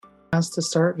asked to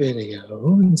start video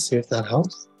and see if that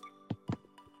helps.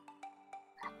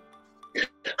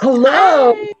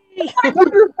 Hello! Hi.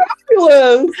 You're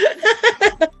fabulous!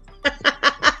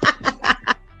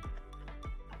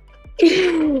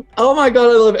 Oh my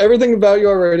god, I love everything about you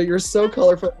already. You're so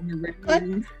colorful.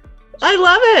 I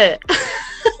love it.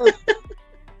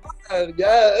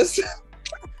 Yes.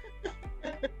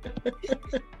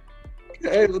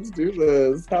 Okay, let's do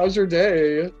this. How's your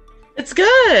day? It's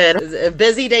good. Is it a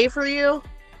busy day for you?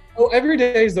 Oh, every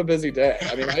day is a busy day.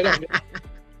 I mean, I don't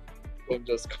I'm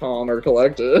just calm or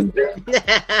collected.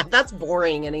 That's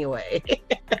boring anyway.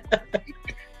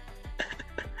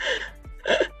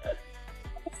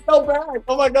 So bad.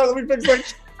 Oh my god, let me fix my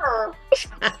chair.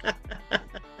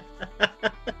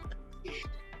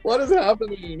 What is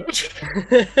happening?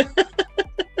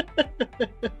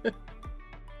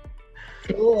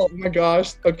 Cool. Oh my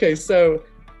gosh. Okay, so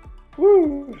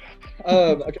woo.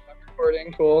 Okay, I'm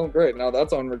recording. Cool. Great. Now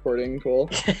that's on recording. Cool.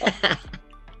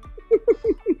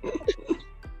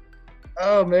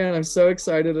 Oh man, I'm so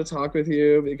excited to talk with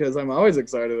you because I'm always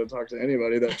excited to talk to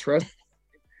anybody that trusts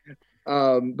me.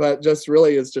 But just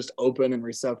really is just open and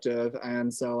receptive,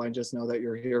 and so I just know that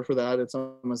you're here for that. It's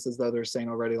almost as though they're saying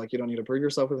already, like, you don't need to prove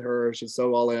yourself with her, she's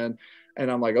so all in.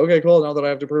 And I'm like, okay, cool, now that I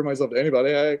have to prove myself to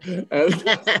anybody, hey.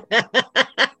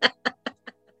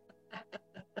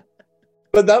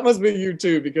 But that must be you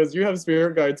too, because you have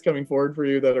spirit guides coming forward for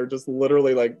you that are just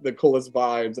literally like the coolest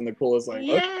vibes and the coolest, like,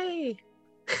 yay.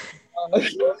 Okay.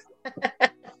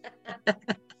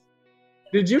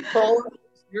 Did you call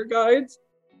spirit guides?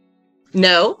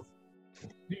 No.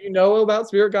 Do you know about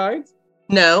spirit guides?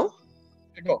 No.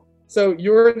 Cool. So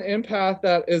you're an empath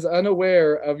that is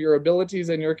unaware of your abilities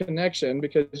and your connection,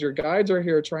 because your guides are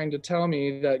here trying to tell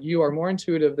me that you are more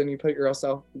intuitive than you put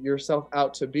yourself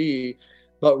out to be.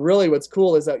 But really what's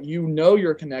cool is that you know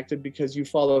you're connected because you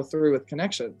follow through with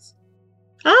connections.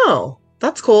 Oh,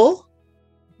 that's cool.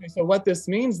 Okay, so what this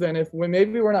means then, if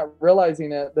maybe we're not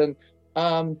realizing it, then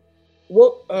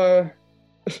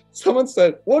someone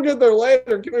said, we'll get there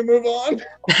later. Can we move on?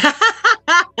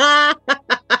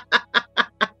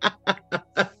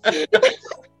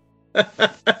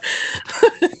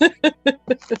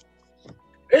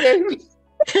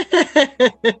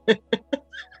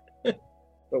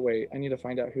 But wait, I need to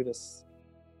find out who this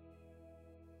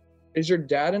is. Your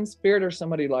dad in spirit or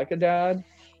somebody like a dad?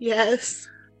 Yes.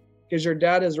 Because your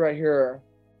dad is right here,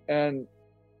 and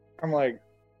I'm like,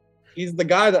 he's the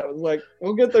guy that was like,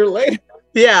 we'll get there later.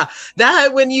 Yeah,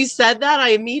 that when you said that, I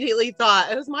immediately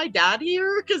thought, is my dad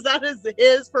here? Because that is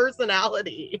his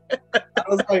personality. I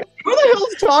was like, who the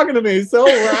hell's talking to me so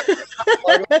rapid?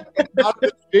 Like, not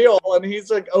this deal, and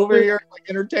he's like over here like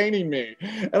entertaining me,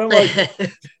 and I'm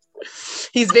like,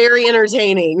 he's very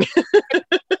entertaining.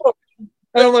 and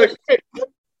I'm like, hey,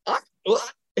 that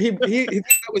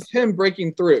was him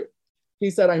breaking through. He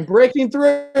said, I'm breaking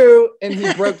through, and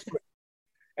he broke through.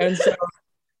 And so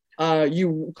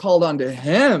you called on to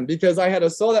him, because I had a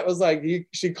soul that was like,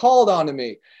 she called on to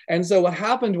me. And so what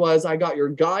happened was I got your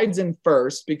guides in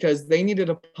first, because they needed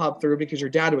to pop through, because your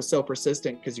dad was so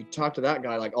persistent, because you talk to that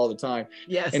guy like all the time.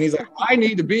 Yes. And he's like, I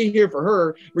need to be here for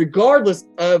her regardless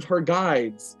of her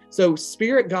guides. So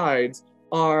spirit guides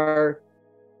are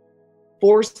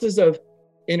forces of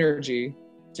energy,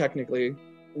 technically,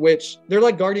 which they're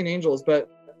like guardian angels, but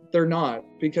they're not.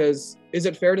 Because is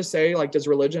it fair to say, like, does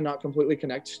religion not completely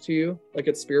connect to you? Like,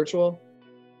 it's spiritual?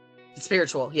 It's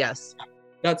spiritual, yes.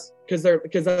 That's because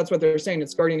that's what they're saying.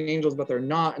 It's guardian angels, but they're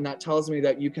not. And that tells me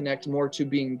that you connect more to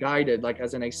being guided, like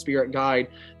as in a spirit guide,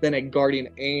 than a guardian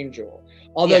angel.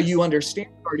 Although yes. You understand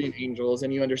guardian angels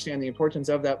and you understand the importance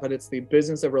of that, but it's the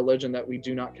business of religion that we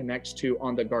do not connect to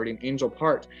on the guardian angel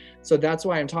part. So that's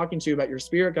why I'm talking to you about your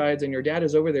spirit guides, and your dad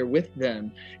is over there with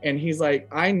them. And he's like,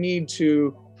 I need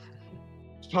to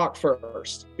talk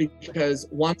first, because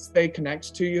once they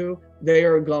connect to you, they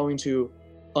are going to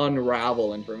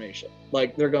unravel information.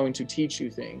 Like, they're going to teach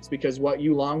you things, because what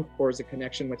you long for is a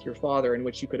connection with your father in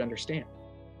which you could understand.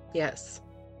 Yes.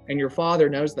 And your father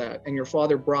knows that, and your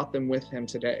father brought them with him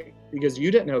today, because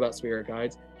you didn't know about spirit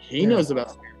guides. He knows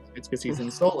about spirit guides because he's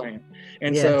in Soul Land.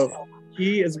 And yes. So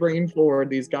he is bringing forward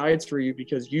these guides for you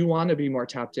because you want to be more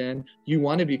tapped in, you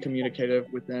want to be communicative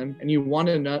with them, and you want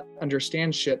to not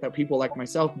understand shit that people like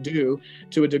myself do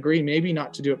to a degree, maybe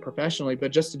not to do it professionally,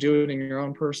 but just to do it in your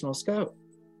own personal scope.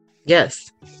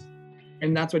 Yes.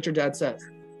 And that's what your dad says.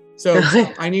 So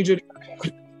I need you to...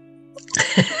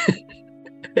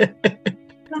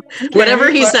 Whatever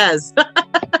he says.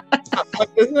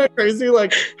 Isn't that crazy?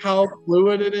 Like, how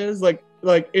fluid it is? Like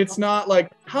it's not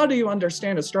like, how do you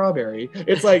understand a strawberry?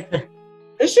 It's like,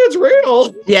 this shit's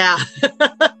real. Yeah.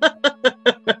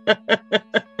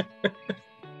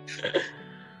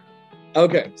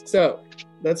 Okay, so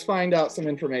let's find out some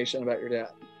information about your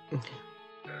dad.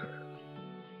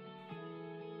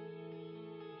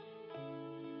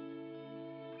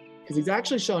 Because he's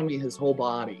actually showing me his whole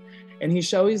body, and he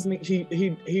shows me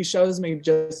he shows me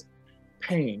just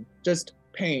pain,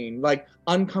 like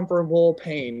uncomfortable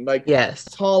pain, like Yes.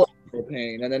 tolerable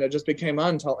pain, and then it just became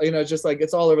untolerable. Just like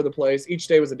it's all over the place. Each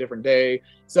day was a different day,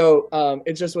 so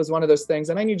it just was one of those things.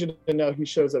 And I need you to know he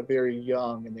shows up very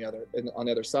young on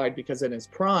the other side, because in his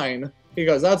prime, he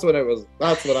goes, "That's what I was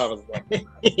like."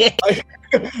 Yeah,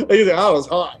 He's like, "I was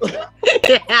hot."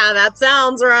 that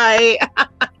sounds right.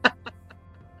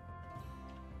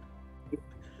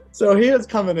 So he is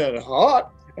coming in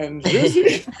hot and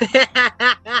juicy.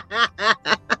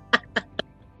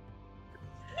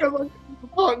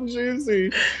 Hot and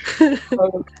juicy.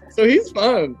 So he's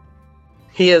fun.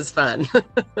 He is fun.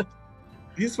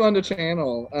 He's fun to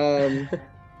channel.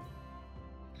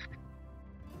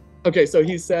 Okay, so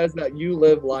he says that you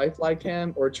live life like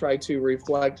him, or try to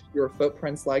reflect your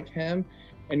footprints like him,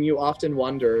 and you often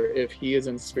wonder if he is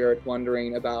in spirit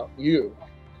wondering about you,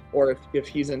 or if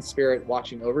he's in spirit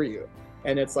watching over you.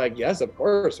 And it's like, yes, of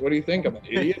course. What do you think? I'm an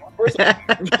idiot? Of course I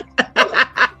am.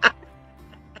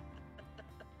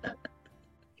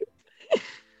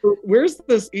 Where's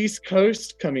this East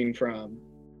Coast coming from?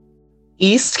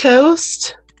 East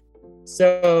Coast?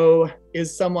 So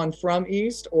is someone from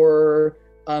East, or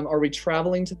are we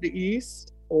traveling to the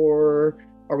East, or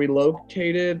are we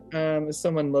located? Is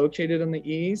someone located in the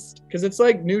East? Because it's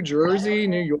like New Jersey,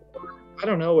 New York. I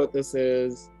don't know what this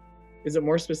is. Is it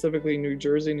more specifically New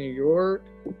Jersey, New York?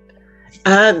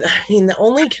 I mean, the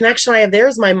only connection I have there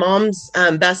is my mom's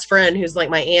best friend, who's like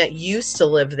my aunt, used to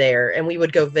live there, and we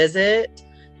would go visit.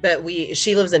 But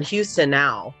she lives in Houston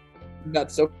now.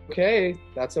 That's okay.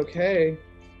 That's okay.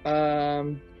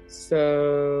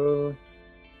 So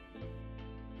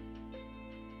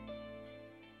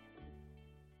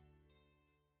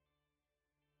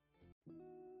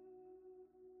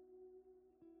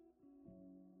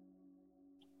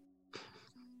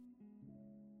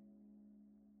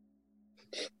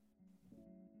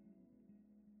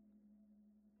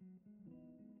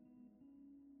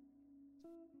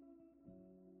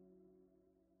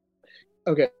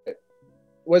okay.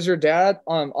 Was your dad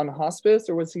on hospice,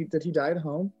 or did he die at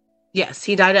home? Yes,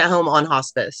 he died at home on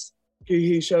hospice.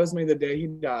 He shows me the day he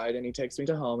died, and he takes me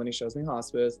to home, and he shows me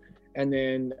hospice, and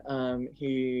then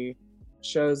he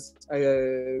shows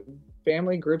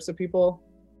family, groups of people.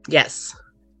 Yes.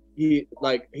 He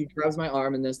grabs my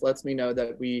arm, and this lets me know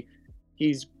that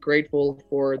he's grateful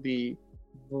for the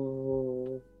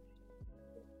what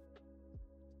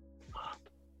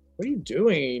are you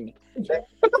doing?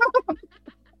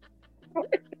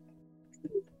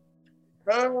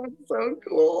 Oh, so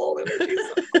cool.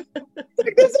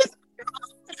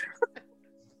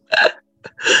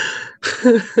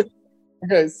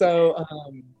 Okay, so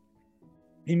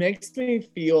he makes me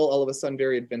feel all of a sudden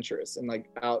very adventurous and like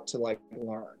out to like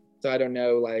learn. So I don't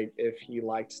know like if he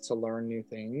liked to learn new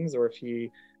things, or if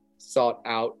he sought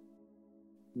out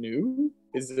new.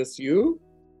 Is this you?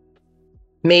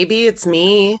 Maybe it's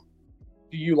me.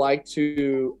 Do you like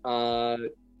to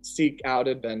seek out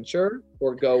adventure,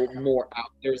 or go more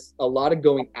out? There's a lot of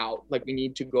going out. Like, we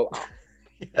need to go out.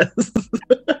 Yes.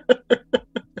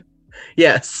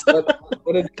 Yes.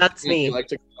 What is That's me. You like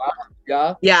to go out?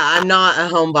 Yeah. Yeah, I'm not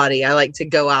a homebody. I like to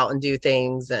go out and do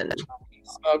things and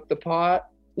Smoke the pot.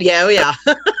 yeah, oh yeah.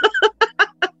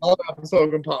 I'll have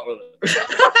smoking pot with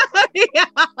it. Yeah.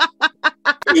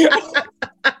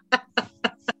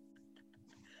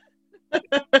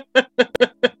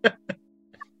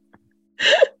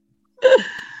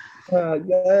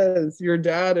 Yes, your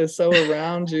dad is so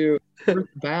around you,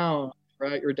 earthbound,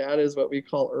 right? Your dad is what we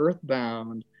call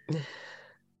earthbound. It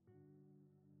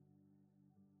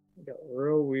got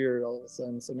real weird all of a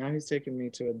sudden. So now he's taking me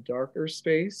to a darker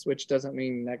space, which doesn't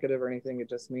mean negative or anything. It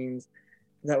just means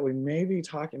that we may be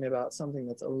talking about something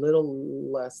that's a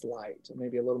little less light,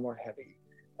 maybe a little more heavy.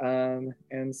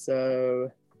 And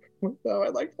so, I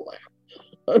like to laugh.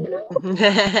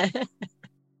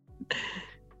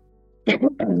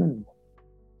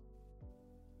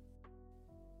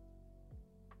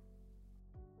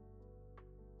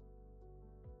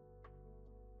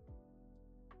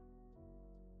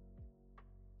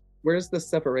 Where's the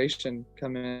separation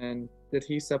come in? Did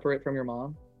he separate from your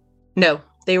mom? No,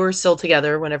 they were still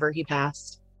together whenever he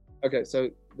passed. Okay, so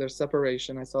there's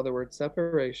separation. I saw the word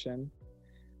separation.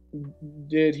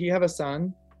 Did he have a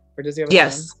son? Or does he have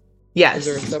a son? Yes. Is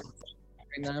there a separation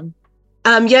between them?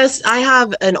 Yes, I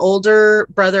have an older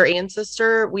brother and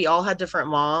sister. We all had different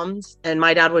moms, and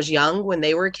my dad was young when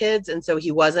they were kids, and so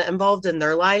he wasn't involved in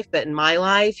their life, but in my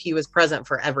life, he was present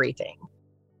for everything.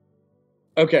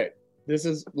 Okay, this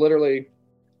is literally,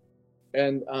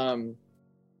 and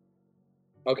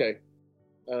okay,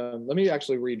 let me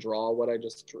actually redraw what I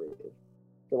just drew.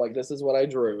 So like this is what I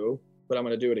drew, but I'm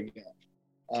gonna do it again.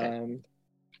 Okay.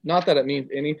 Not that it means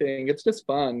anything. It's just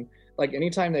fun. Like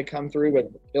anytime they come through with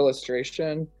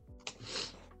illustration.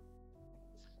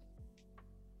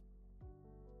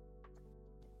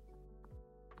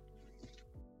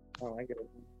 Oh, I get it.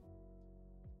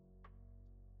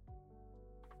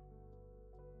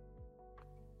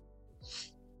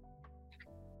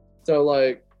 So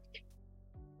like,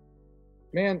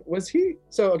 man, was he,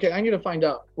 so okay, I need to find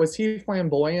out, was he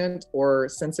flamboyant or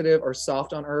sensitive or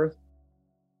soft on earth?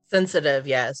 Sensitive,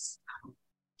 yes.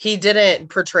 He didn't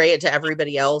portray it to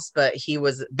everybody else, but he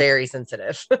was very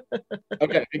sensitive.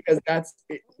 Okay, because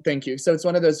thank you. So it's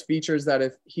one of those features that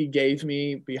if he gave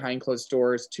me behind closed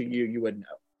doors to you, you would know.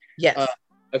 Yes.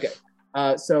 Okay.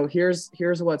 So here's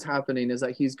what's happening is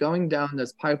that he's going down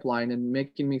this pipeline and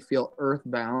making me feel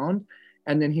earthbound.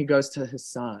 And then he goes to his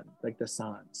son, like the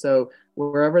sun. So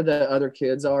wherever the other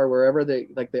kids are, wherever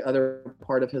like the other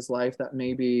part of his life that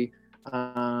maybe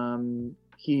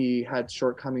he had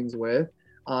shortcomings with,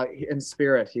 in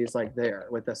spirit, he's like there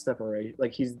with the separation,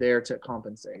 like he's there to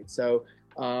compensate. So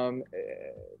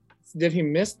did he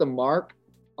miss the mark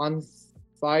on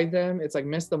by them? It's like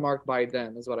miss the mark by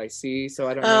them is what I see. So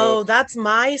I don't know. Oh, that's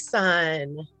my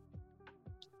son.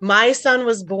 My son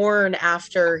was born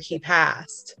after he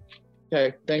passed.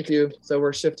 Okay, thank you. So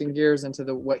we're shifting gears into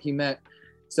what he meant.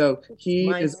 So he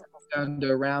is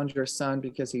around your son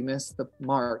because he missed the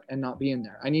mark and not being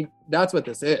there. That's what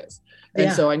this is.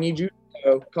 And so I need you to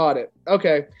know, caught it.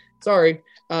 Okay, sorry.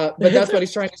 But that's what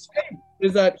he's trying to say,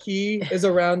 is that he is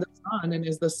around the son, and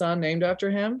is the son named after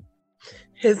him?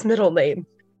 His middle name.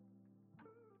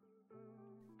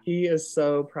 He is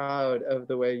so proud of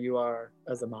the way you are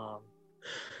as a mom.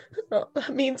 Oh,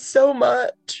 that means so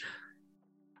much.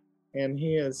 And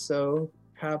he is so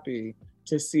happy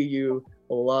to see you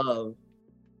love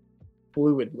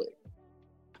fluidly.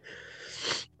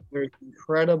 There's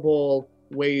incredible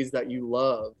ways that you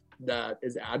love that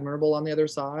is admirable on the other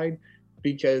side,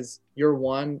 because your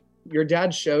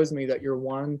dad shows me that you're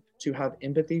one to have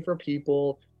empathy for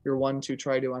people. You're one to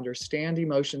try to understand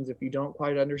emotions if you don't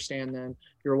quite understand them.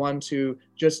 You're one to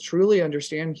just truly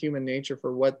understand human nature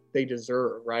for what they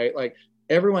deserve, right? Like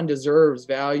everyone deserves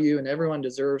value and everyone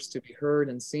deserves to be heard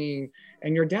and seen.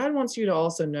 And your dad wants you to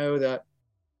also know that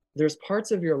there's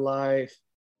parts of your life.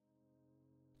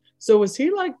 So was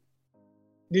he like,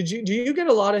 do you get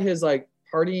a lot of his like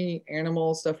party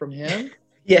animal stuff from him?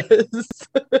 Yes.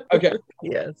 Okay.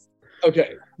 Yes.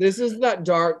 Okay. This is that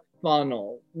dark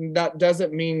funnel. That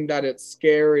doesn't mean that it's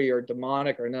scary or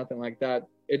demonic or nothing like that.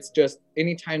 It's just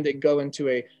anytime they go into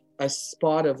a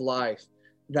spot of life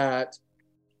that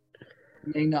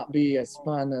may not be as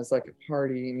fun as like a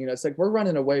party. And, it's like we're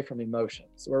running away from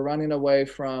emotions. We're running away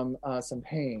from some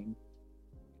pain.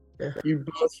 You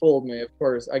both fooled me, of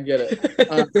course. I get it.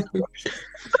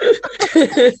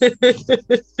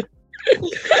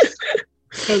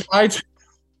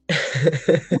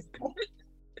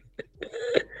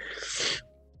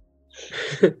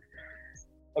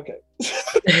 Okay.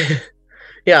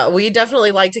 Yeah, we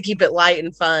definitely like to keep it light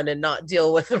and fun and not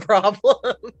deal with the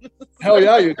problem. Hell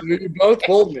yeah, you both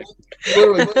fooled me.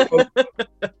 Literally.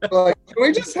 Like, can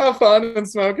we just have fun and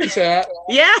smoke and chat?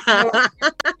 Yeah.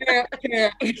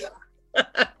 Can't.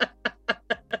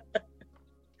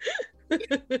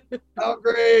 Oh,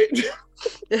 great.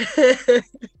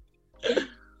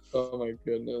 Oh my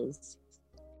goodness.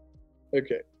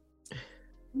 Okay.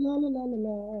 La, la, la, la,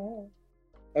 la.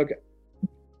 Okay.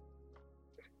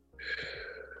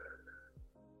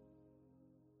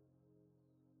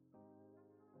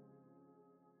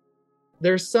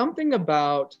 There's something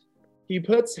about, he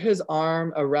puts his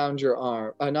arm around your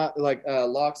arm, not like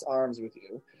locks arms with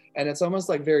you. And it's almost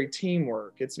like very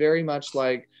teamwork. It's very much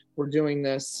like we're doing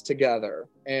this together.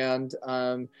 And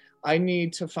I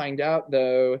need to find out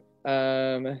though,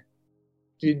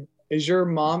 is your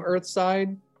mom Earth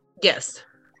side? Yes.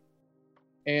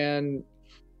 And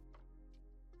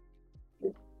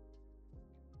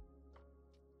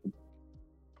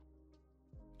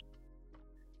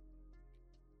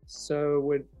so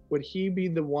would he be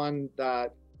the one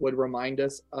that would remind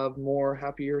us of more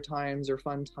happier times or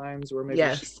fun times, or maybe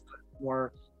yes.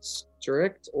 more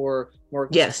strict or more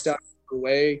yes. stuck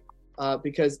away?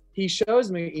 Because he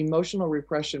shows me emotional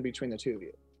repression between the two of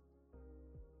you.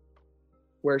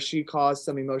 where she caused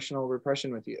some emotional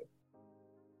repression with you.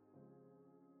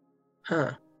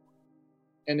 Huh.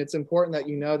 And it's important that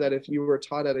you know that if you were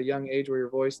taught at a young age where your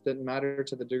voice didn't matter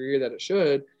to the degree that it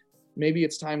should, maybe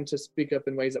it's time to speak up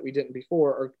in ways that we didn't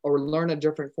before, or learn a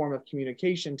different form of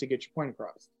communication to get your point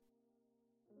across.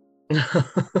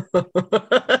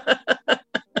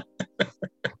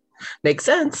 Makes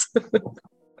sense.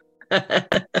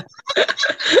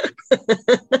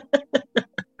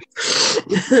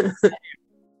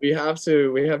 we have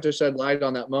to shed light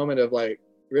on that moment of like,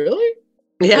 really?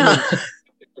 Yeah.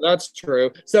 That's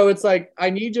true. So it's like, I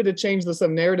need you to change the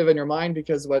some narrative in your mind,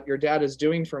 because what your dad is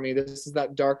doing for me, this is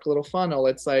that dark little funnel.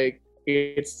 It's like,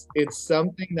 it's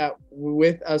something that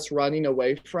with us running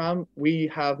away from, we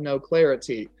have no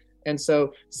clarity. And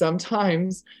so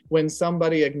sometimes when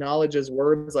somebody acknowledges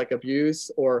words like abuse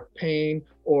or pain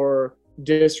or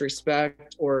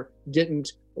disrespect or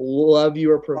didn't love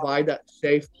you or provide that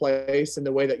safe place in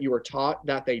the way that you were taught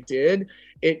that they did,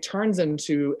 it turns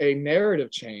into a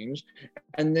narrative change.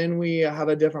 And then we have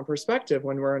a different perspective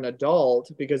when we're an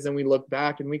adult, because then we look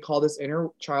back and we call this inner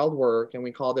child work, and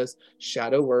we call this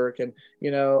shadow work. And,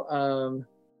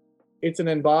 it's an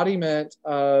embodiment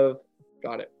of,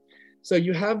 got it. So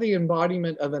you have the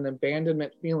embodiment of an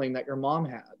abandonment feeling that your mom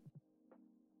had.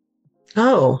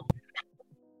 Oh.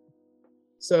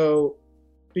 So,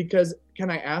 because can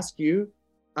I ask you,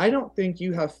 I don't think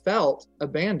you have felt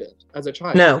abandoned as a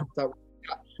child. No.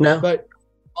 No. But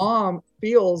mom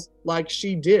feels like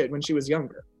she did when she was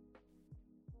younger.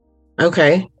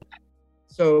 Okay.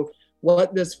 So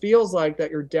what this feels like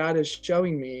that your dad is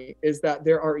showing me is that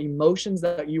there are emotions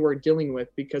that you are dealing with,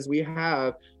 because we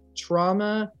have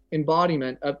trauma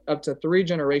embodiment up to 3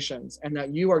 generations, and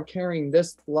that you are carrying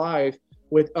this life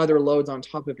with other loads on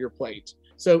top of your plate.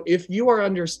 So if you're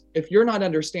not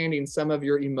understanding some of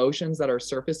your emotions that are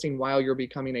surfacing while you're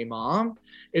becoming a mom,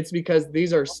 it's because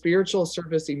these are spiritual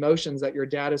surface emotions that your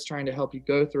dad is trying to help you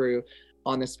go through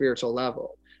on the spiritual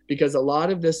level. Because a lot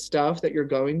of this stuff that you're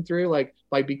going through, like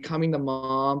by becoming the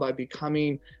mom, by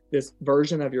becoming this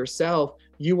version of yourself,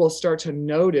 you will start to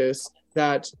notice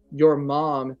that your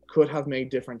mom could have made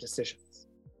different decisions.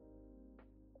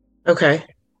 Okay.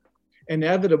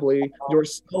 Inevitably, your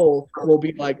soul will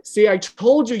be like, see, I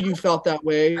told you you felt that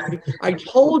way. I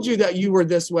told you that you were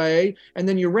this way. And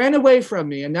then you ran away from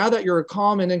me. And now that you're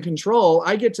calm and in control,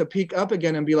 I get to peek up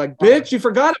again and be like, bitch, you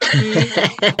forgot about me.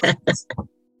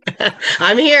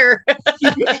 I'm here.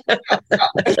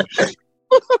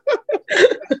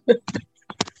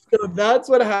 So that's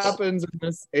what happens in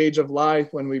this age of life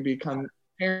when we become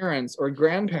parents or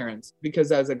grandparents,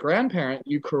 because as a grandparent,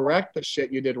 you correct the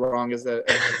shit you did wrong as a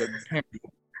parent.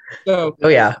 So oh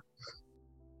yeah,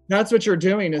 that's what you're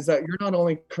doing, is that you're not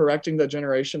only correcting the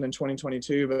generation in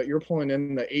 2022, but you're pulling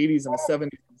in the 80s and the 70s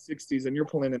and 60s, and you're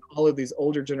pulling in all of these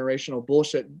older generational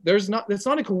bullshit. It's not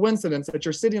a coincidence that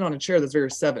you're sitting on a chair that's very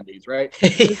 70s, right?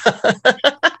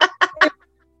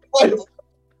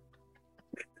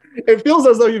 It feels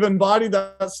as though you've embodied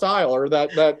that style, or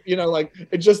that like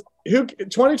it just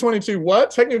 2022.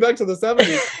 What? Take me back to the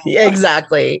 70s. Yeah,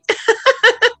 exactly.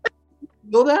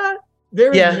 Feel that?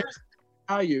 There is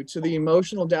value to the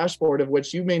emotional dashboard of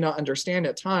which you may not understand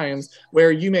at times,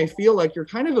 where you may feel like you're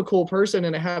kind of a cool person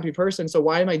and a happy person. So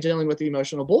why am I dealing with the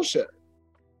emotional bullshit?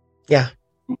 Yeah.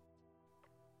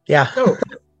 Yeah. So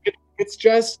it's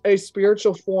just a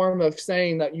spiritual form of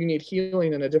saying that you need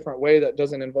healing in a different way that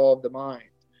doesn't involve the mind.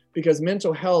 Because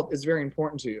mental health is very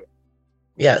important to you.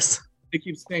 Yes. She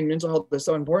keeps saying mental health is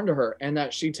so important to her, and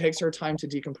that she takes her time to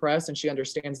decompress, and she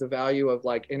understands the value of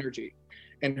like energy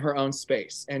and her own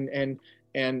space, and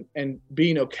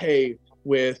being okay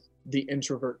with the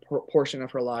introvert portion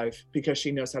of her life, because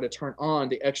she knows how to turn on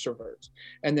the extrovert.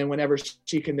 And then whenever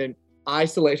she can then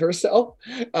isolate herself,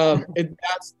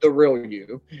 that's the real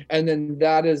you. And then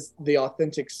that is the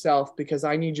authentic self, because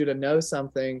I need you to know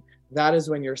something. That is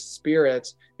when your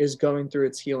spirit is going through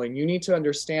its healing. You need to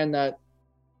understand that.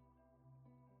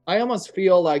 I almost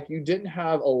feel like you didn't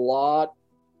have a lot,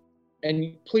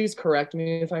 and please correct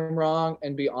me if I'm wrong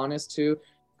and be honest too.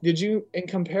 Did you, in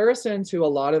comparison to a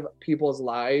lot of people's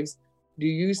lives, do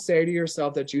you say to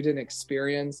yourself that you didn't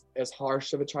experience as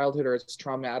harsh of a childhood or as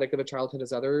traumatic of a childhood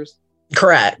as others?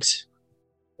 Correct.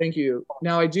 Thank you.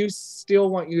 Now, I do still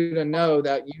want you to know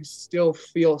that you still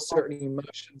feel certain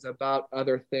emotions about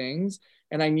other things.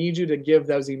 And I need you to give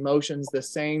those emotions the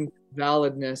same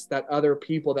validness that other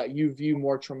people that you view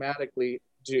more traumatically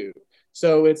do.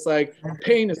 So it's like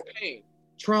pain is pain,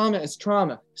 trauma is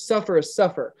trauma, suffer is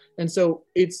suffer. And so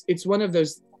it's one of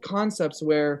those concepts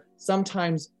where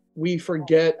sometimes we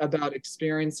forget about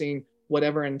experiencing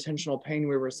whatever intentional pain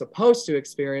we were supposed to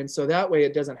experience, so that way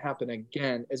it doesn't happen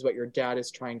again, is what your dad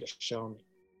is trying to show me.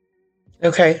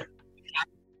 Okay.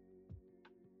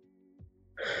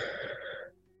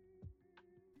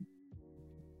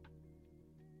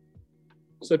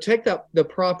 So take the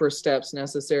proper steps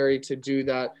necessary to do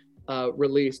that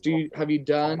release. Have you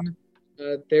done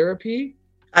therapy?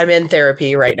 I'm in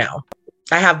therapy right now.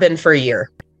 I have been for a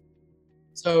year.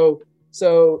 So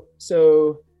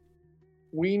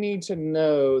we need to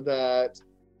know that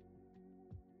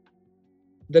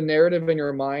the narrative in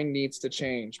your mind needs to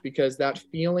change, because that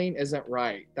feeling isn't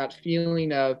right. That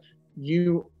feeling of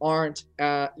you aren't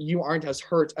as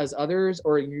hurt as others,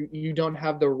 or you don't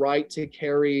have the right to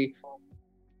carry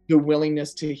the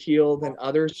willingness to heal than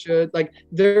others should. Like,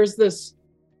 there's this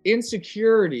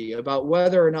insecurity about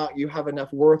whether or not you have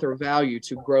enough worth or value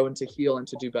to grow and to heal and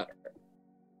to do better.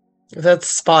 That's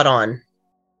spot on.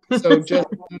 So just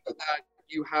know that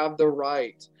you have the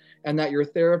right, and that your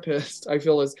therapist, I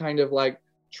feel, is kind of like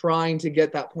trying to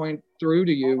get that point through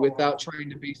to you without trying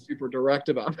to be super direct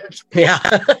about it. Yeah.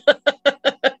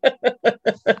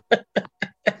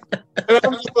 And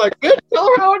I'm just like, bitch, tell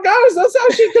her how it goes. That's how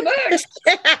she connects.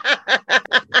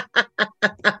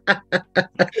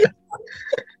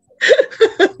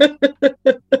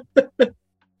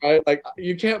 Right? Like,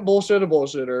 you can't bullshit a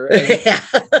bullshitter. And Yeah.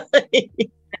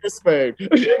 it's fake.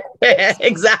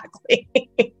 Exactly.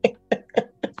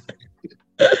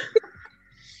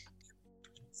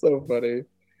 So funny.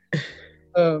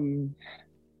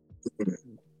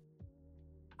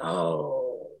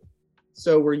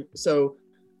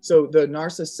 So the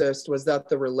narcissist, was that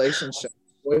the relationship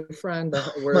boyfriend?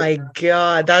 My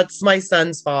God, that's my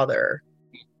son's father.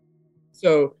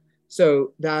 So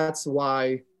that's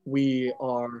why we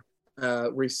are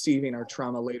receiving our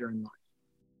trauma later in life.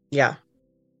 Yeah.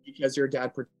 Because your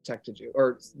dad protected you.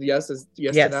 Or yes to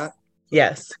that?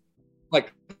 Yes.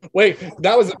 Like, wait,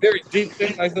 that was a very deep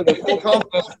thing. I said with full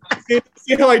confidence.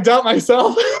 See how I doubt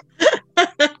myself?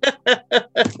 That's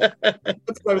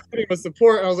what I was getting with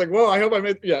support. And I was like, whoa, I hope I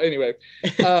made. Yeah, anyway.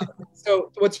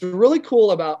 So what's really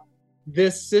cool about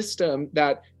this system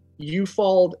that you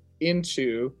fall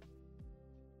into,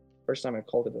 first time I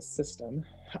called it a system.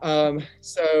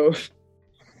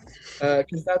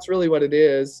 Because that's really what it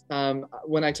is.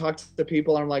 When I talk to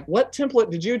people, I'm like, what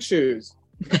template did you choose?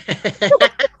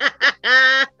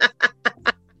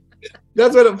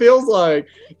 That's what it feels like,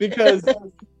 because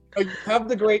you have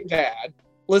the great dad.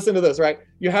 Listen to this, right?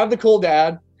 You have the cool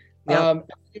dad. Yep.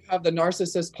 You have the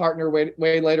narcissist partner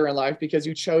way later in life, because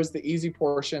you chose the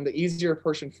easier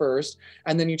portion first,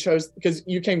 and then you chose, because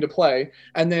you came to play,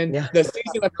 and then the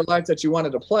season of your life that you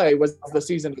wanted to play was the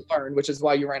season to learn, which is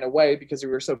why you ran away, because you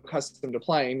were so accustomed to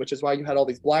playing, which is why you had all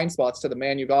these blind spots to the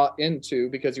man you got into,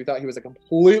 because you thought he was a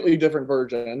completely different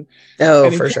version. Oh,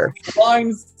 for sure.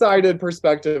 Blindsided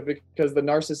perspective, because the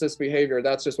narcissist behavior,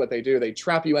 that's just what they do. They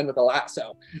trap you in with a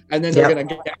lasso, and then they're going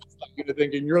to get you to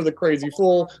thinking you're the crazy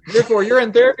fool. Therefore, you're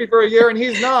in therapy for a year and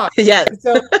he's not. Yes.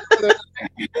 So,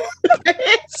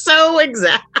 so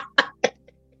exact.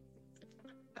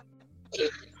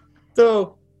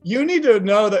 So you need to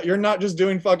know that you're not just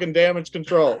doing fucking damage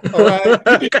control. All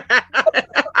right.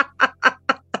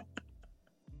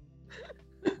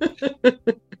 You're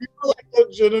like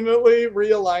legitimately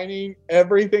realigning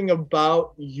everything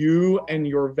about you and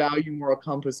your value moral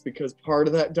compass, because part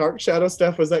of that dark shadow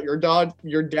stuff was that your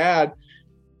dad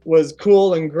was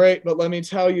cool and great, but let me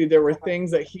tell you, there were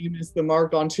things that he missed the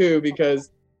mark on too,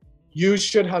 because you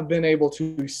should have been able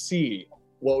to see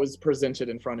what was presented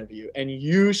in front of you, and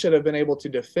you should have been able to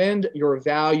defend your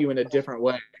value in a different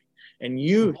way. And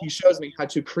he shows me how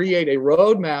to create a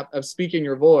roadmap of speaking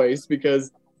your voice,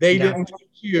 because they didn't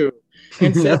teach you.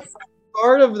 And so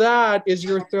part of that is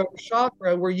your throat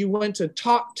chakra, where you went to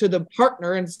talk to the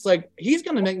partner, and it's like, he's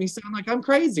going to make me sound like I'm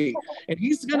crazy, and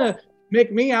he's going to make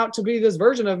me out to be this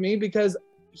version of me, because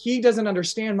he doesn't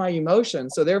understand my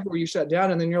emotions. So therefore you shut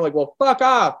down, and then you're like, well, fuck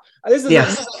off. This is get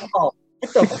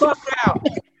the fuck out.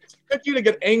 Get you to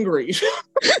get angry.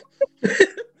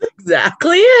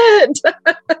 Exactly it.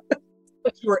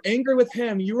 You were angry with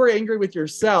him. You were angry with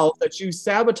yourself, that you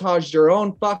sabotaged your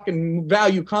own fucking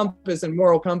value compass and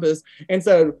moral compass, and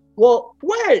said, well,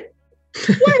 wait,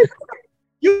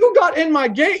 you got in my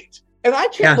gate, and I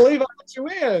can't believe I let you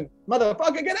in.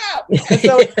 Motherfucker, get out. And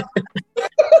so,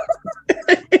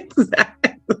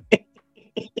 exactly.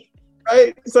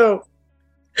 Right? So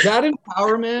that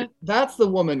empowerment, that's the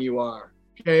woman you are.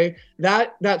 Okay?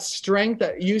 That strength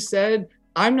that you said,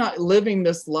 I'm not living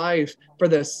this life for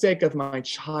the sake of my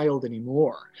child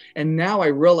anymore. And now I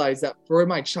realize that for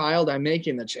my child, I'm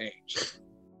making the change.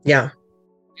 Yeah.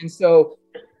 And so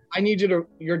I need you to,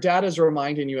 your dad is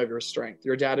reminding you of your strength.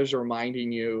 Your dad is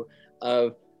reminding you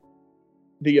of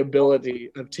the ability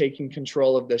of taking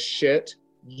control of the shit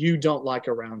you don't like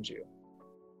around you.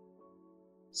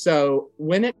 So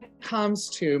when it comes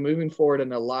to moving forward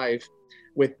in a life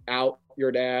without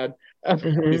your dad,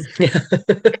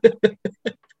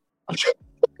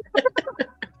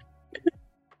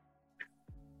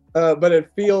 but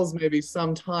it feels maybe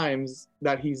sometimes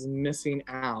that he's missing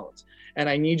out, and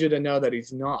I need you to know that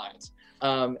he's not.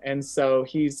 And so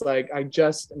he's like, I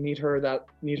just need her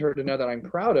to know that I'm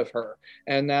proud of her,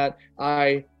 and that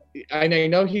I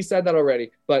know he said that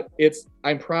already, but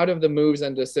I'm proud of the moves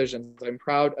and decisions. I'm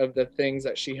proud of the things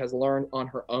that she has learned on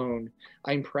her own.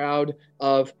 I'm proud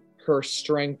of her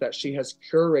strength that she has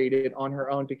curated on her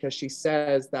own, because she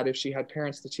says that if she had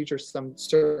parents to teach her some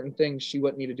certain things, she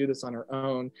wouldn't need to do this on her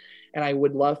own. And I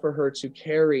would love for her to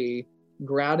carry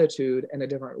gratitude in a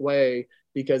different way,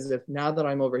 because if now that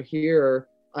I'm over here,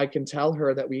 I can tell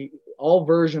her that all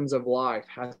versions of life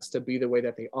has to be the way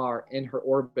that they are in her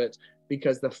orbit,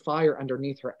 because the fire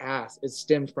underneath her ass is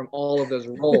stemmed from all of those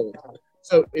roles.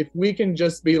 So if we can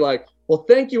just be like, well,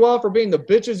 thank you all for being the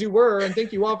bitches you were, and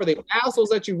thank you all for the assholes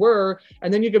that you were,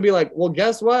 and then you can be like, well,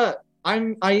 guess what?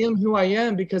 I am who I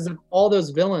am because of all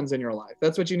those villains in your life.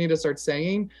 That's what you need to start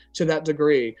saying to that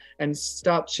degree, and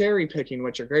stop cherry picking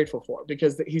what you're grateful for,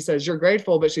 because he says you're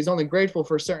grateful, but she's only grateful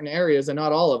for certain areas and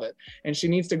not all of it. And she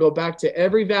needs to go back to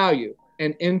every value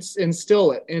and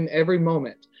instill it in every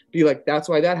moment. Be like, that's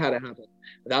why that had to happen.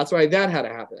 That's why that had to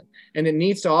happen. And it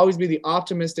needs to always be the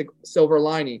optimistic silver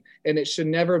lining. And it should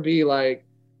never be like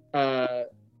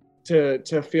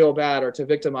to feel bad or to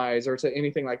victimize or to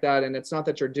anything like that. And it's not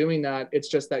that you're doing that. It's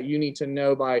just that you need to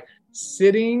know by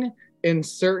sitting in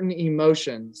certain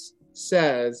emotions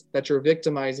says that you're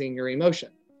victimizing your emotion,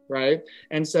 right?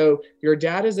 And so your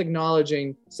dad is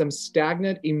acknowledging some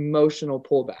stagnant emotional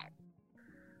pullback.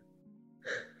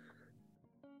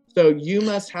 So you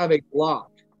must have a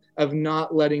block of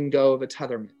not letting go of a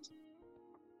tetherment.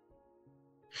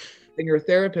 And your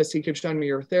therapist, he keeps showing me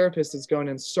your therapist is going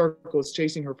in circles,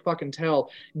 chasing her fucking tail,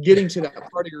 getting to that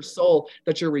part of your soul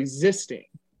that you're resisting.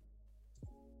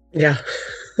 Yeah.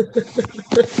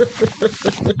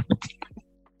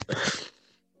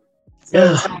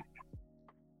 So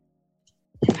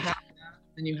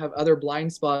and you have other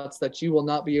blind spots that you will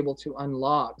not be able to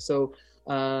unlock. So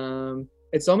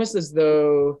it's almost as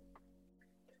though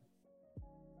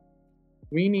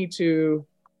we need to,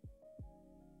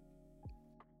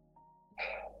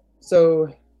 so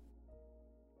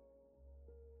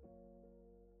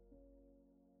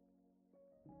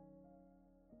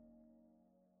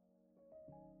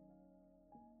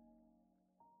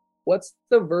what's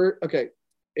the okay,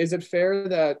 is it fair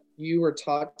that you were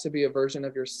taught to be a version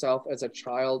of yourself as a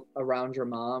child around your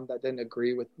mom that didn't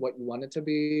agree with what you wanted to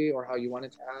be or how you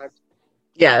wanted to act?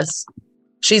 Yes.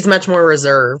 She's much more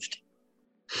reserved.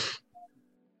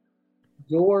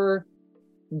 Your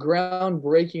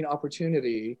groundbreaking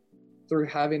opportunity through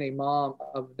having a mom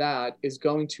of that is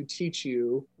going to teach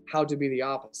you how to be the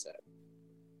opposite.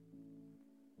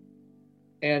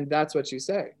 And that's what you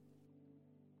say.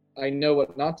 I know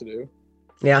what not to do.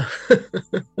 Yeah.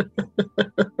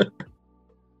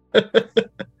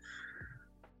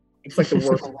 It's like the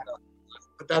worst.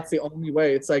 But that's the only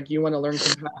way. It's like you want to learn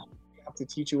compassion. You have to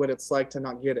teach you what it's like to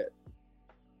not get it.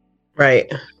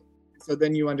 Right. So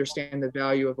then you understand the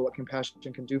value of what compassion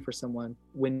can do for someone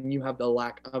when you have the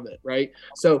lack of it, right?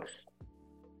 So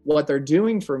what they're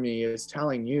doing for me is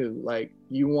telling you, like,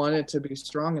 you wanted to be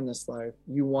strong in this life.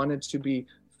 You wanted to be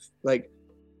like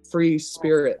free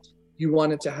spirit. You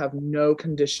wanted to have no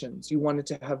conditions. You wanted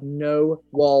to have no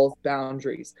walls,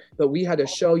 boundaries. But we had to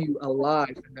show you alive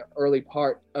in the early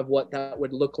part of what that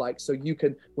would look like. So you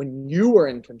could, when you were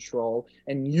in control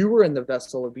and you were in the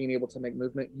vessel of being able to make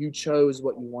movement, you chose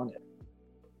what you wanted.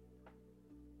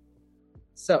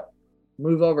 So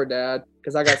move over, Dad,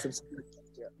 because I got some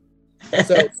here.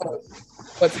 So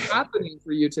what's happening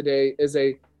for you today is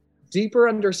a deeper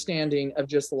understanding of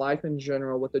just life in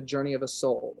general with the journey of a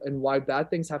soul and why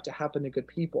bad things have to happen to good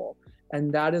people.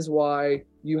 And that is why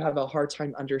you have a hard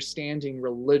time understanding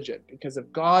religion, because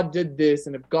if God did this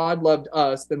and if God loved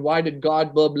us, then why did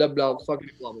God blah, blah, blah,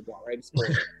 fucking blah, blah, blah, right?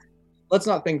 Let's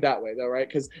not think that way though, right?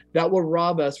 Because that will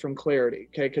rob us from clarity,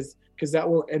 okay? Because that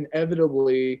will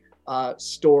inevitably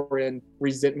store in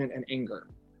resentment and anger.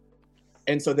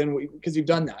 And so then because you've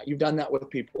done that with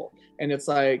people. And it's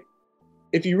like,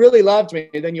 if you really loved me,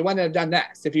 then you wouldn't have done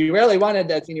this. If you really wanted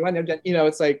this, and you wouldn't have done,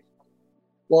 it's like,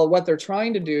 well, what they're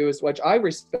trying to do is, which I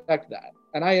respect that.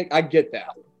 And I get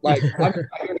that. Like, I'm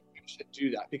here to should do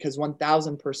that, because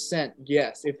 1000%,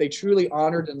 yes, if they truly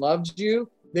honored and loved you,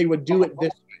 they would do it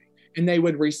this way. And they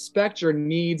would respect your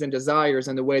needs and desires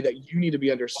in the way that you need to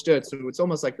be understood. So it's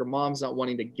almost like your mom's not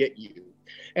wanting to get you.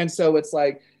 And so it's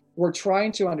like, we're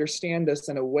trying to understand this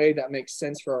in a way that makes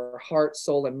sense for our heart,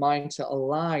 soul, and mind to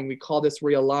align. We call this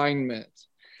realignment.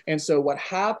 And so what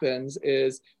happens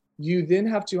is you then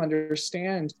have to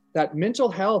understand that mental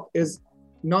health is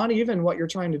not even what you're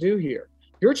trying to do here.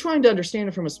 You're trying to understand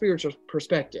it from a spiritual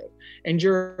perspective. And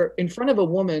you're in front of a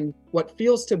woman, what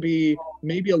feels to be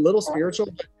maybe a little spiritual,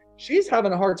 but she's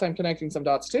having a hard time connecting some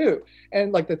dots too.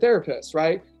 And like the therapist,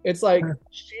 right? It's like,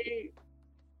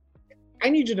 I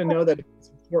need you to know that it's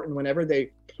important whenever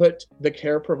they put the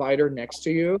care provider next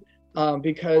to you,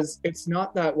 because it's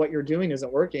not that what you're doing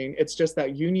isn't working. It's just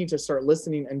that you need to start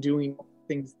listening and doing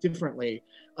things differently,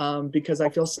 because I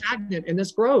feel stagnant in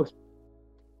this growth.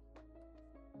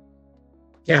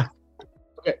 Yeah.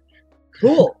 Okay.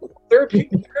 Cool. Therapy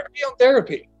on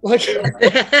therapy. Like,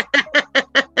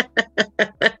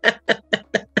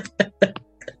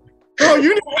 oh,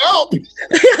 you need help.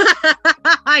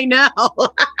 I know.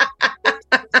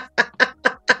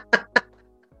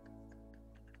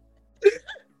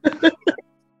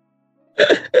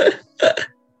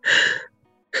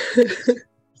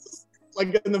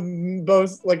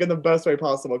 Like in the best way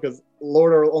possible, because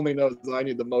Lord only knows that I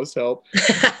need the most help.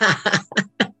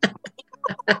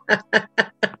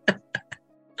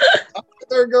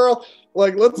 There, girl.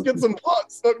 Like, let's get some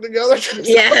pots stuck together.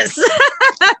 Yes.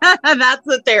 That's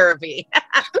the therapy.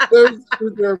 There's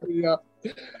therapy, yeah.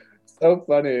 So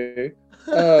funny.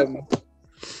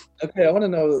 Okay, I want to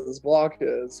know what this block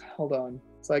is. Hold on.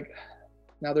 It's like,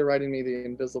 now they're writing me the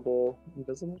invisible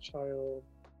child.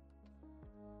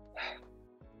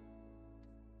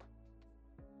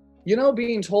 You know,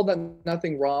 being told that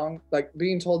nothing wrong, like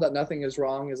being told that nothing is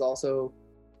wrong is also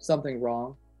something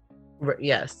wrong.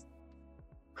 Yes.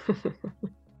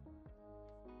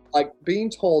 Like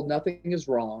being told nothing is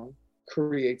wrong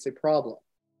creates a problem.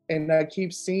 And I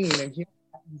keep seeing and hearing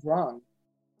nothing's wrong.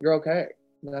 You're okay.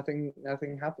 Nothing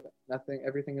happened.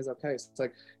 Everything is okay. So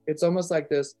it's almost like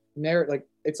this narrative, like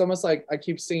it's almost like I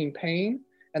keep seeing pain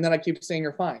and then I keep saying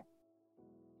you're fine.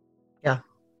 Yeah.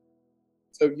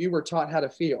 So you were taught how to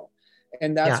feel.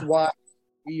 And that's why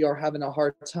we are having a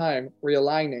hard time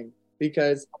realigning,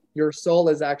 because your soul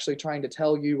is actually trying to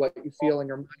tell you what you feel, and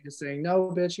your mind is saying,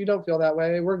 no, bitch, you don't feel that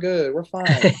way. We're good. We're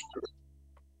fine.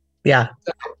 Yeah.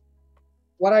 So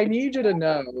what I need you to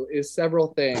know is several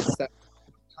things that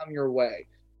come your way.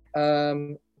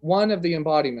 One of the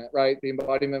embodiment, right? The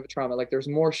embodiment of trauma. Like there's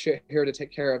more shit here to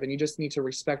take care of, and you just need to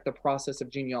respect the process of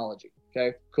genealogy.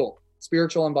 Okay, cool.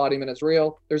 Spiritual embodiment is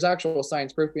real. There's actual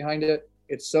science proof behind it.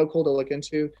 It's so cool to look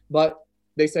into, but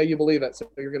they say you believe it, so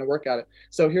you're going to work at it.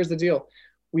 So here's the deal.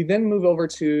 We then move over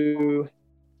to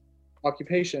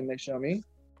occupation, they show me.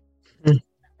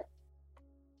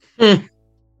 I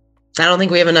don't think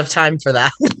we have enough time for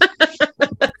that.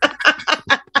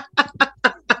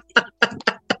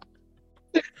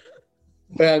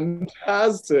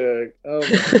 Fantastic.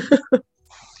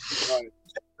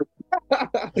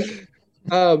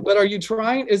 But are you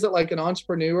trying, is it like an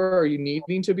entrepreneur? Are you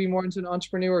needing to be more into an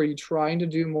entrepreneur? Are you trying to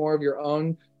do more of your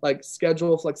own like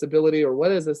schedule flexibility, or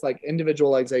what is this like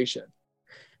individualization?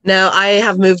 No, I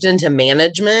have moved into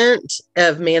management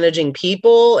of managing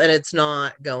people, and it's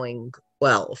not going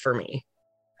well for me.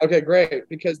 Okay, great.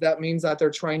 Because that means that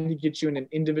they're trying to get you in an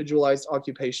individualized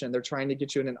occupation. They're trying to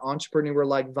get you in an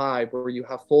entrepreneur-like vibe where you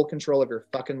have full control of your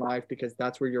fucking life, because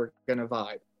that's where you're going to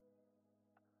vibe.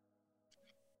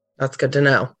 That's good to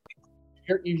know.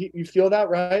 You feel that,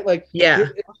 right? Like, yeah.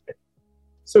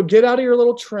 So get out of your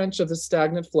little trench of the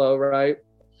stagnant flow, right?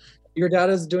 Your dad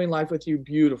is doing life with you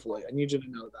beautifully. I need you to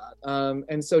know that.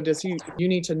 And so you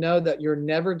need to know that you're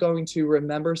never going to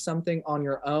remember something on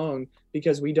your own,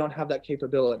 because we don't have that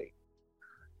capability.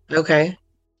 Okay.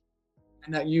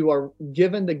 And that you are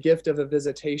given the gift of a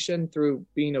visitation through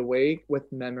being awake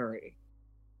with memory.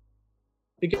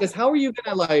 Because how are you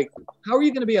going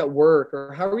to be at work,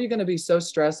 or how are you going to be so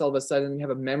stressed all of a sudden and you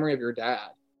have a memory of your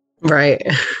dad? Right.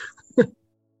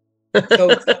 So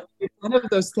it's one of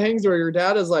those things where your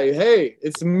dad is like, hey,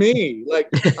 it's me. Like,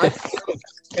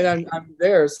 and I'm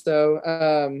there.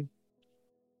 So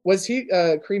was he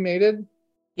cremated?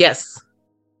 Yes.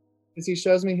 Because he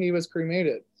shows me he was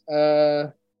cremated.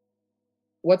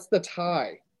 What's the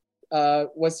tie?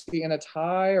 Was he in a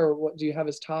tie, or what? Do you have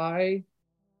his tie?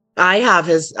 I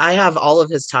have all of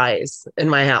his ties in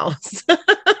my house.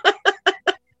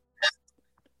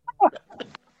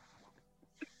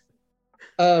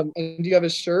 And do you have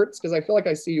his shirts? Because I feel like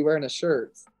I see you wearing his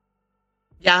shirts.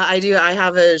 Yeah, I do. I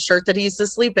have a shirt that he used to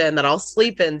sleep in that I'll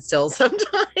sleep in still sometimes.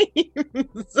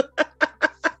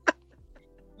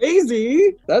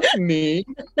 Crazy. That's me.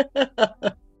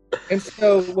 And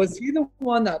so was he the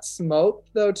one that smoked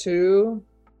though too?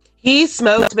 He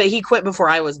smoked, but he quit before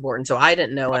I was born, so I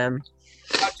didn't know him.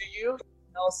 Now, do you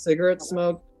smell cigarette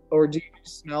smoke or do you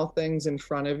smell things in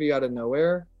front of you out of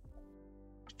nowhere?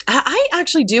 I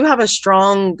actually do have a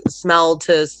strong smell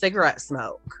to cigarette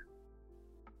smoke.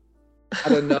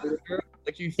 Out of nowhere?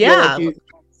 Like you feel Yeah. like you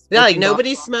Yeah, like smoking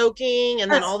nobody's box- smoking,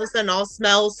 and then Yes. all of a sudden I'll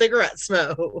smell cigarette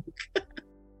smoke.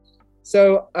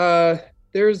 So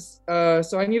there's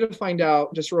so I need to find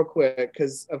out just real quick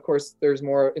because of course there's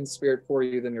more in spirit for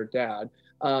you than your dad.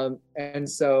 And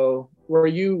so were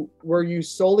you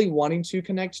solely wanting to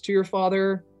connect to your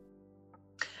father?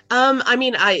 I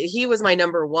mean, he was my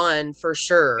number one for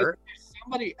sure.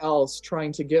 Somebody else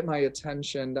trying to get my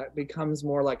attention that becomes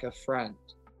more like a friend.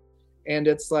 And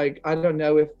it's like, I don't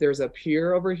know if there's a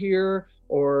peer over here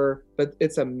but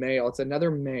it's a male, it's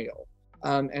another male.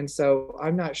 And so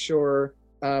I'm not sure,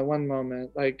 one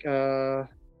moment, like, do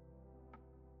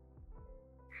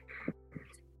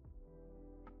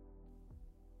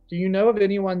you know of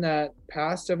anyone that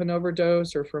passed of an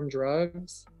overdose or from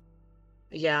drugs?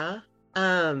 Yeah.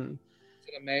 Is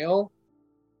it a male?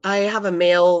 I have a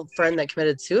male friend that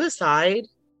committed suicide.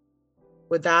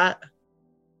 Would that?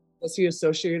 Was he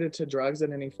associated to drugs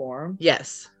in any form?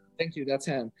 Yes. Thank you. That's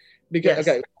him. Because Yes.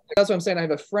 okay, that's what I'm saying. I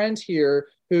have a friend here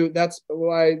who that's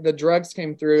why the drugs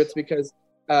came through. It's because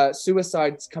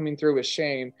suicide's coming through with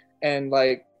shame and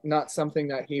like not something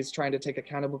that he's trying to take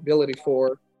accountability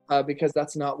for. Because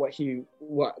that's not like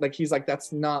he's like,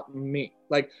 that's not me.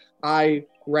 Like I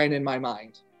ran in my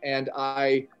mind and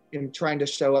I am trying to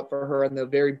show up for her in the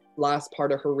very last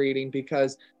part of her reading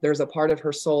because there's a part of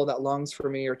her soul that longs for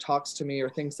me or talks to me or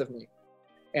thinks of me.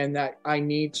 And that I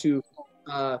need to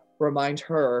remind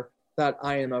her that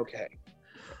I am okay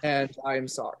and I am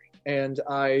sorry and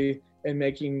I am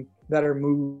making better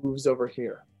moves over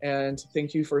here. And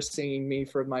thank you for seeing me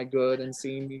for my good and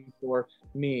seeing me for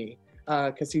me.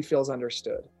 Because he feels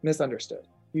misunderstood.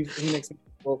 He makes me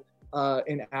feel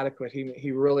inadequate.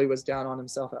 He really was down on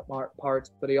himself at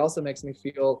parts, but he also makes me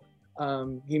feel.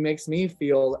 He makes me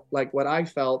feel like what I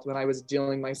felt when I was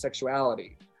dealing my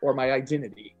sexuality or my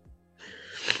identity.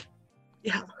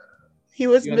 Yeah, he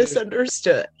was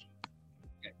misunderstood.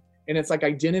 And it's like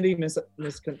identity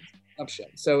misconception.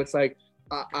 So it's like.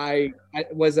 I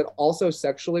was it also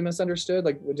sexually misunderstood?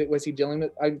 Like, was he dealing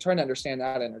with? I'm trying to understand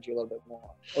that energy a little bit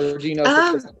more. Or do you know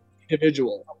if it's an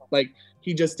individual? Like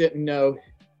he just didn't know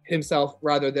himself,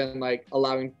 rather than like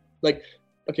allowing. Like,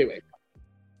 okay, wait.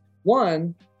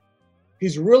 One,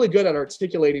 he's really good at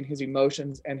articulating his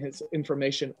emotions and his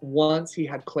information once he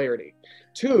had clarity.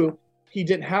 Two, he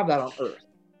didn't have that on Earth.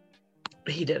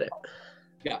 He did it.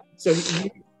 Yeah. So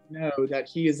he know that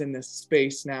he is in this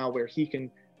space now where he can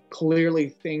clearly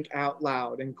think out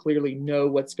loud and clearly know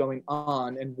what's going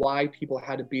on and why people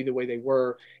had to be the way they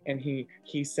were. And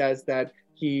he says that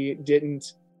he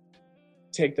didn't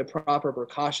take the proper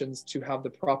precautions to have the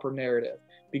proper narrative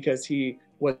because he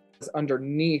was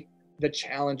underneath the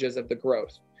challenges of the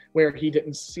growth, where he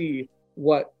didn't see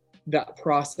what that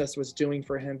process was doing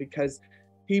for him, because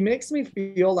he makes me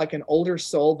feel like an older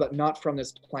soul, but not from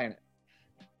this planet.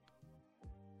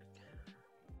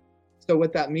 So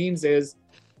what that means is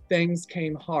things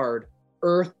came hard.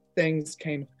 Earth things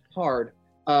came hard.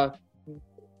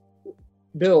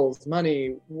 Bills,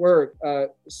 money, work,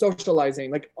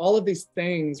 socializing, like all of these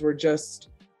things were just,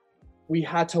 we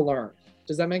had to learn.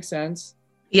 Does that make sense?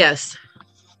 Yes.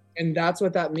 And that's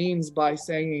what that means by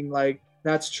saying, like,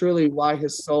 that's truly why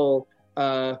his soul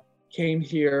came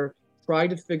here, tried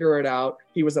to figure it out.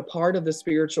 He was a part of the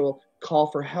spiritual call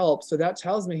for help. So that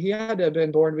tells me he had to have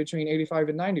been born between 85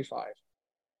 and 95.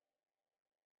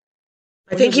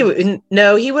 I think he would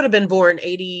have been born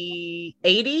 80,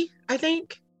 I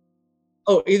think.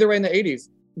 Oh, either way in the 80s.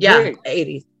 Yeah, Great.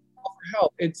 80.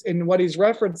 Help. It's in what he's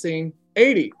referencing.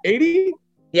 80.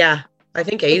 Yeah, I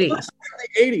think 80.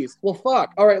 80s. Well,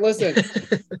 fuck. All right, listen.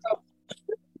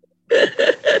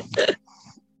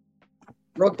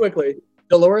 Real quickly,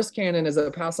 Dolores Cannon is a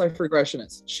past life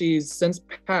regressionist. She's since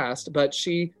passed, but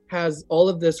she has all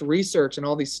of this research and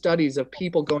all these studies of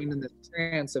people going in the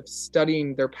trance of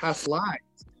studying their past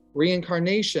lives,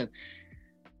 reincarnation,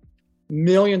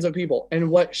 millions of people. And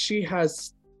what she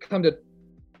has come to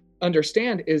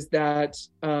understand is that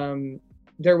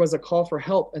there was a call for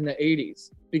help in the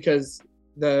 80s because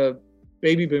the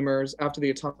baby boomers, after the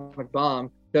atomic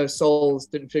bomb, the souls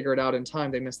didn't figure it out in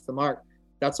time. They missed the mark.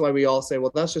 That's why we all say,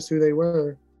 well, that's just who they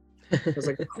were. It's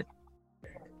like,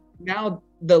 now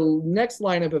the next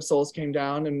lineup of souls came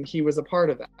down, and he was a part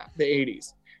of that, the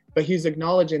 80s. But he's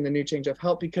acknowledging the new change of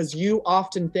help, because you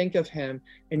often think of him,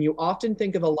 and you often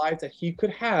think of a life that he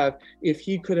could have if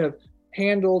he could have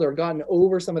handled or gotten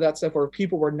over some of that stuff, or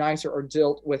people were nicer or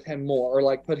dealt with him more, or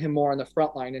like put him more on the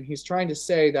front line. And he's trying to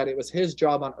say that it was his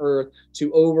job on earth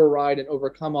to override and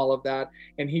overcome all of that,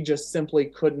 and he just simply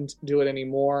couldn't do it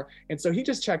anymore. And so he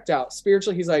just checked out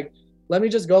spiritually. He's like, let me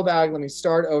just go back, let me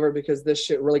start over, because this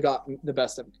shit really got the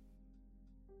best of me.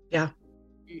 Yeah.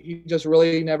 He just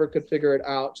really never could figure it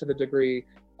out to the degree.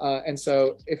 And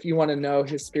so if you want to know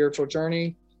his spiritual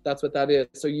journey, that's what that is.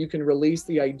 So you can release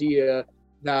the idea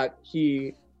that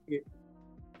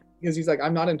because he's like,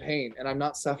 I'm not in pain and I'm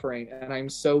not suffering and I'm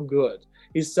so good.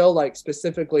 He's so like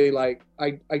specifically like,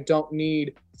 I don't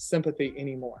need sympathy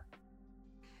anymore.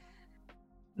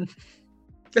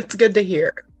 That's good to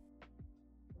hear.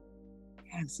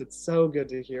 Yes, it's so good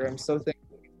to hear. I'm so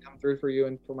thankful to come through for you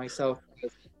and for myself,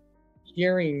 because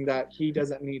hearing that he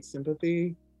doesn't need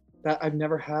sympathy, that I've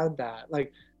never had that.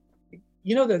 Like,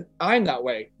 you know, that I'm that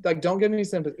way. Like, don't give me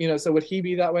sympathy. You know, so would he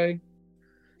be that way?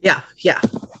 Yeah.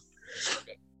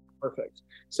 Perfect.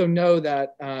 So know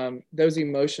that those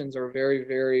emotions are very,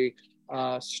 very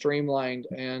streamlined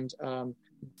and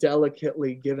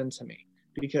delicately given to me,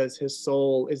 because his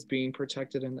soul is being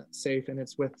protected and safe, and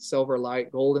it's with silver light,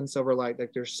 gold and silver light.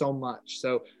 Like, there's so much.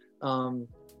 So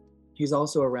he's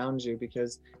also around you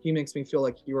because he makes me feel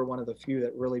like you are one of the few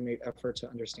that really made effort to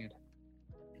understand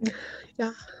him.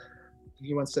 Yeah.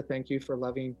 He wants to thank you for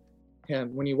loving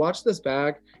him. When you watch this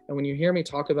back and when you hear me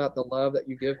talk about the love that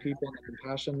you give people and the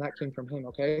compassion, that came from him.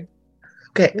 Okay.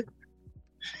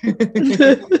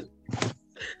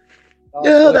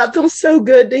 Oh, that feels so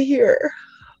good to hear.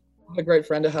 What a great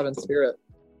friend to have in spirit.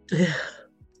 Yeah.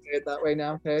 Say it that way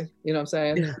now. Okay. You know what I'm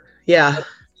saying? Yeah.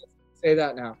 Say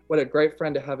that now. What a great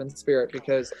friend to have in spirit,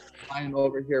 because I am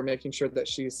over here making sure that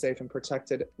she's safe and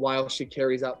protected while she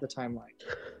carries out the timeline.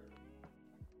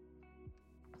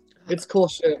 It's cool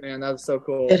shit, man. That's so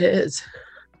cool. It is.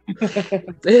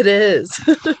 It is.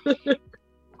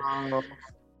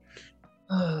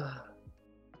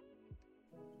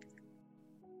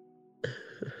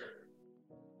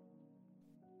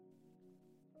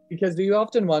 Because do you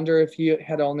often wonder if he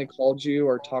had only called you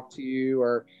or talked to you,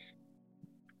 or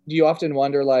do you often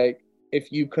wonder, like,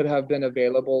 if you could have been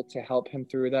available to help him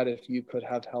through that, if you could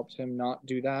have helped him not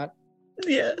do that?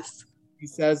 Yes. He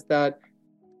says,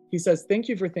 thank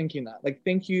you for thinking that. Like,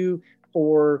 thank you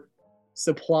for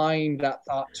supplying that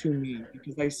thought to me,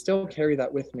 because I still carry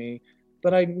that with me,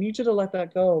 but I need you to let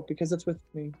that go because it's with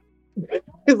me.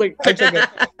 It's like, I took it.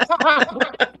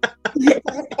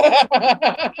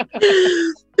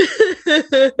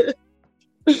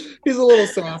 He's a little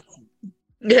soft.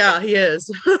 Yeah, he is.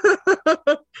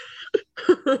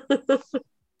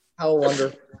 How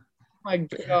wonderful. My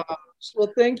gosh.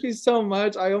 Well, thank you so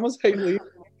much. I almost hate leaving.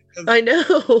 I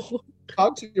know.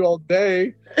 Talk to you all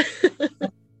day. I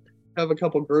have a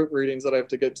couple group readings that I have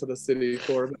to get to the city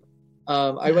for.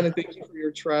 I want to thank you for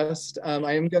your trust.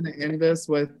 I am going to end this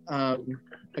with a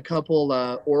couple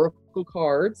oracle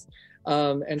cards.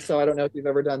 And so I don't know if you've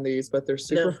ever done these, but they're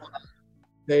super fun.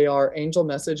 They are angel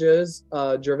messages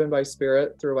driven by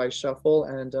spirit through I shuffle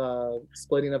and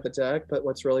splitting of the deck. But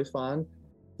what's really fun,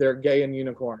 they're gay and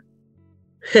unicorn.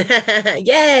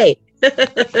 Yay!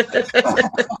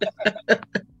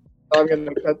 I'm going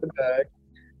to cut the deck.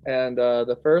 And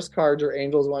the first card your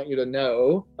angels want you to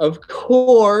know, of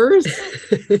course,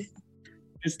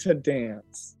 is to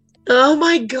dance. Oh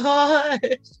my gosh.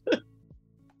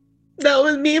 That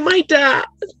was me and my dad.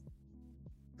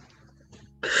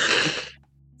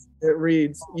 It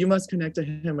reads, you must connect to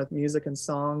him with music and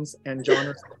songs and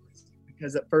genres.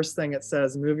 Because at first thing it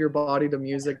says, move your body to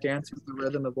music, dance with the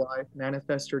rhythm of life,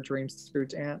 manifest your dreams through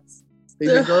dance.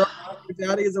 Baby girl, your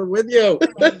daddies are with you.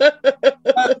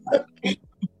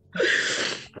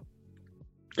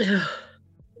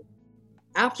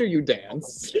 After you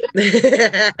dance,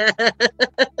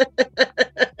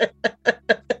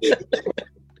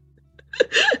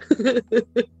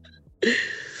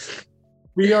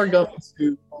 we are going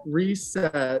to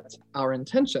reset our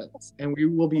intentions, and we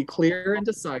will be clear and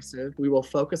decisive. We will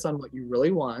focus on what you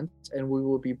really want, and we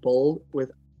will be bold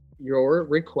with your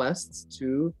requests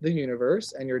to the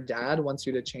universe. And your dad wants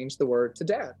you to change the word to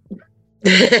dad.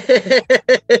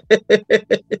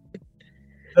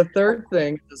 The third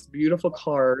thing is this beautiful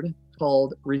card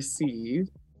called Receive.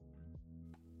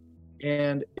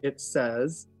 And it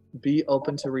says, be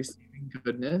open to receiving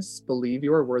goodness. Believe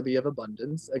you are worthy of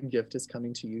abundance. A gift is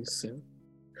coming to you soon.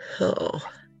 Oh.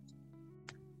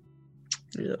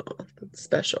 Yeah, that's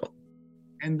special.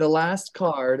 And the last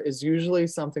card is usually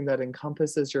something that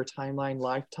encompasses your timeline,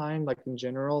 lifetime, like in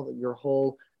general, your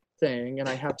whole thing. And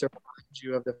I have to remind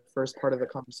you of the first part of the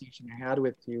conversation I had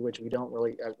with you, which we don't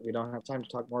have time to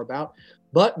talk more about.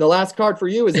 But the last card for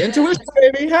you is intuition,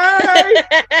 baby. Hey!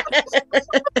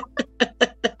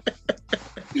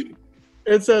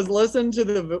 It says, listen to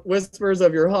the whispers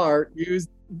of your heart. Use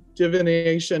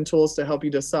divination tools to help you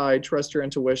decide. Trust your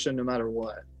intuition no matter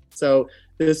what. So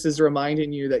this is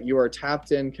reminding you that you are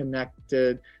tapped in,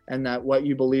 connected, and that what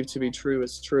you believe to be true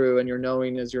is true, and your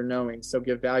knowing is your knowing. So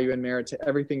give value and merit to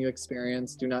everything you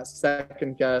experience. Do not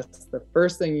second guess. The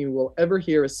first thing you will ever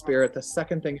hear is spirit. The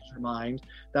second thing is your mind.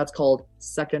 That's called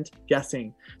second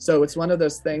guessing. So it's one of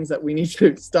those things that we need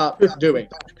to stop doing.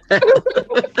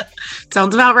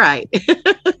 Sounds about right.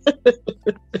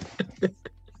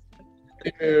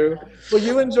 Well,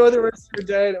 you enjoy the rest of your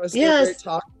day. And it was so great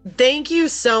talking. Thank you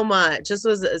so much. This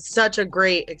was such a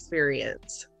great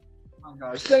experience. Oh my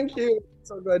gosh, thank you.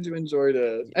 So glad you enjoyed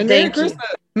it. And Merry Christmas.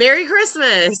 Merry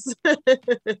Christmas.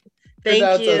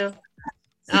 Thank you.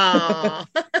 Aww.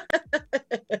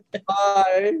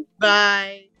 Bye.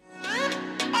 Bye.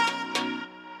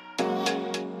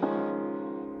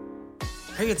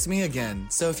 Hey, it's me again.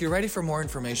 So if you're ready for more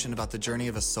information about the journey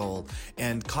of a soul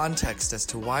and context as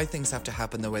to why things have to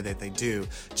happen the way that they do,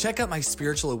 check out my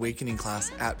spiritual awakening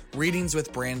class at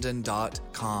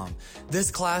readingswithbrandon.com.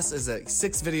 This class is a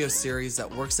 6-video series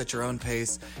that works at your own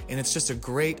pace, and it's just a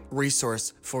great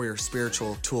resource for your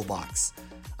spiritual toolbox.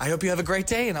 I hope you have a great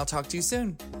day, and I'll talk to you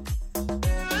soon.